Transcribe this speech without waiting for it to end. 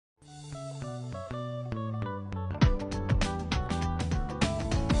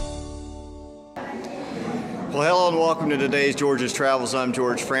Well, hello and welcome to today's George's Travels. I'm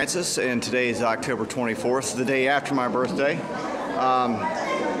George Francis, and today is October 24th, the day after my birthday.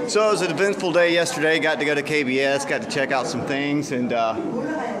 So it was an eventful day yesterday. Got to go to KBS, got to check out some things, and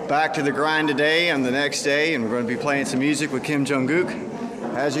back to the grind today and the next day, and we're going to be playing some music with Kim Jong-gook.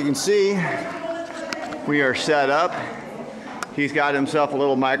 As you can see, we are set up. He's got himself a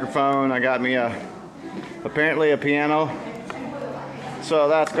little microphone. I got me apparently a piano. So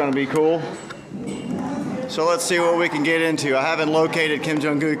that's going to be cool. So let's see what we can get into. I haven't located Kim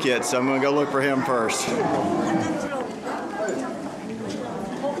Jong-gook yet, so I'm going to go look for him first.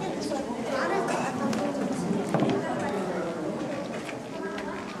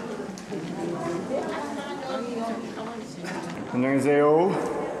 안녕하세요.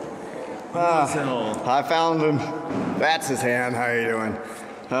 I found him. That's his hand. How are you doing?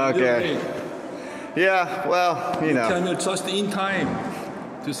 Okay. Yeah, well, you know. Can you just in time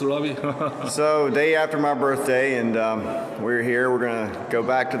to Slavi? So, day after my birthday, and we're here. We're going to go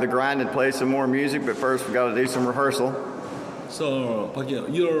back to the grind and play some more music, but first we've got to do some rehearsal. So,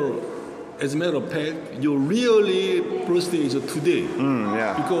 as a matter of fact, your really birthday is today.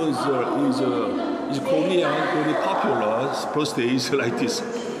 Yeah. Because it's Korean, very popular birthdays like this.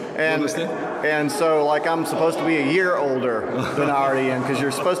 And, and so, like, I'm supposed to be a year older than I already am, because you're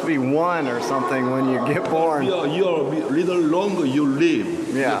supposed to be 1 or something when you get born. You're a little longer you live.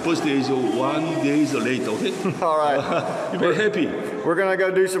 Yeah. Your birthday is 1 day later, okay? All right. You're very happy. We're going to go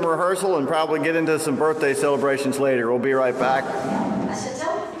do some rehearsal and probably get into some birthday celebrations later. We'll be right back.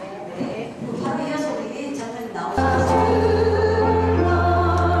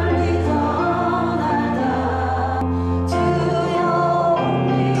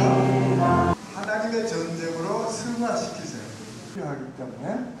 하기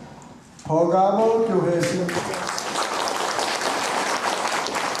때문에 버가모 교회 수영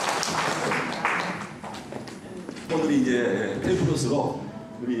오늘이 이제 텔프로스로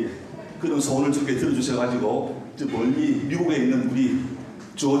우리 그런 소원을 주께 들어주셔가지고 저 멀리 미국에 있는 우리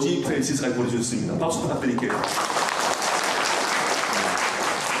조지 프랜시스가 보내주셨습니다. 박수 부탁드릴게요.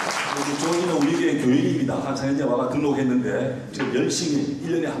 조지는 우리 교인입니다. 한 4년째 와가 등록했는데 지금 열심히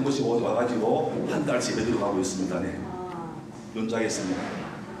 1년에 한 번씩 와가지고 한 달씩 예배 들어가고 있습니다. 네. 연주하겠습니다.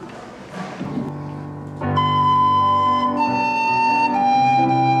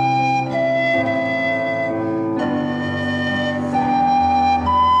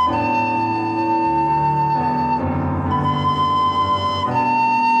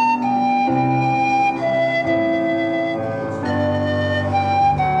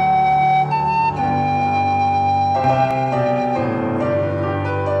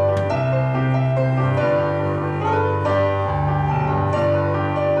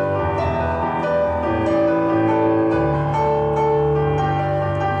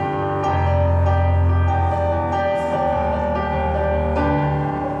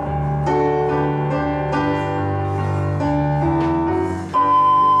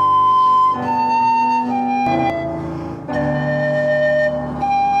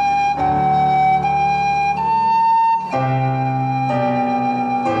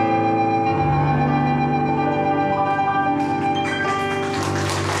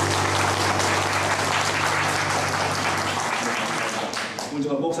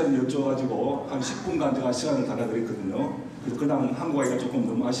 제가 목사님 여쭤가지고 한 10분간 제가 시간을 달라드렸거든요. 그래서 그냥 한국 가기가 조금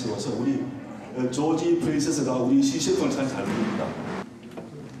너무 아쉬워서 우리 조지 프린세스가 우리 시셰프를 잘 부릅니다.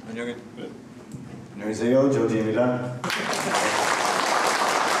 안녕하세요, 조지입니다.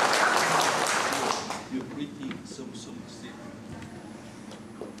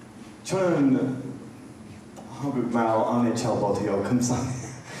 저는 한국말 안 잘 못해요. 감사합니다.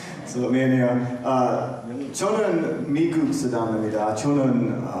 미안해요. 저는 미국 사람입니다.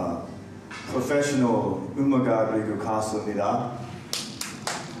 저는 프로페셔널 음악가 그리고 가수입니다.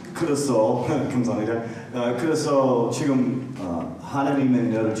 그래서 감사합니다. 그래서 지금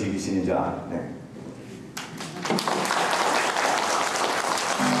하나님은 너를 지키시는 자. 네.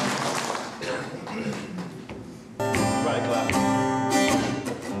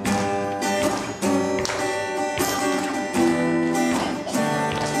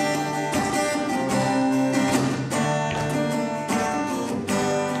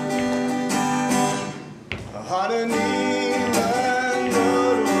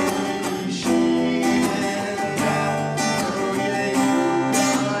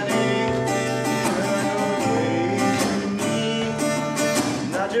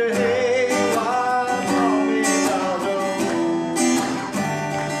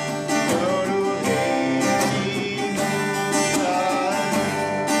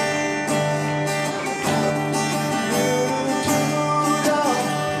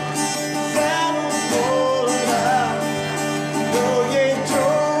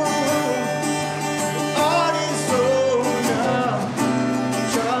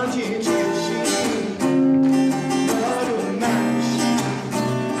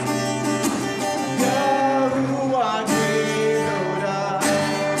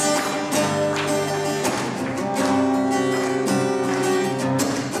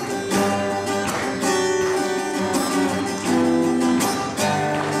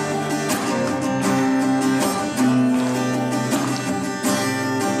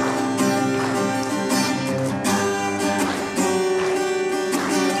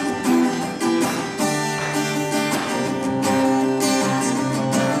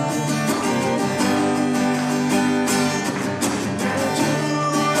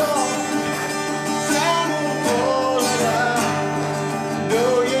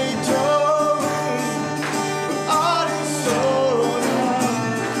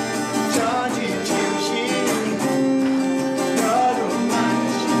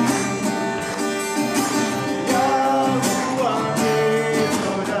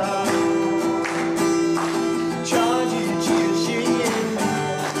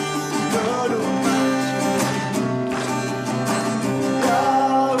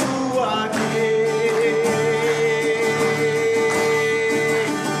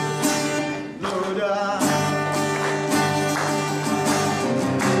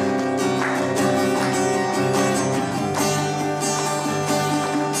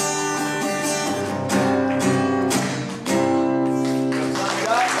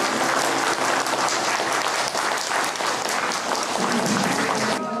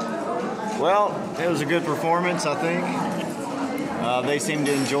 It was a good performance, I think. They seemed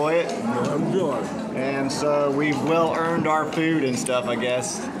to enjoy it. Enjoy. And so we've well earned our food and stuff, I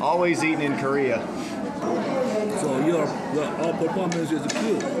guess. Always eating in Korea. So our performance is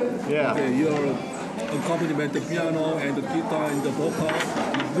good. Yeah. Okay, your accompaniment, the piano and the guitar and the vocal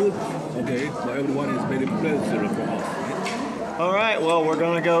is good. Okay, so everyone is very pleasure for us. All right, well, we're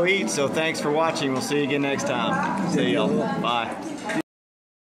going to go eat, so thanks for watching. We'll see you again next time. See y'all. Bye.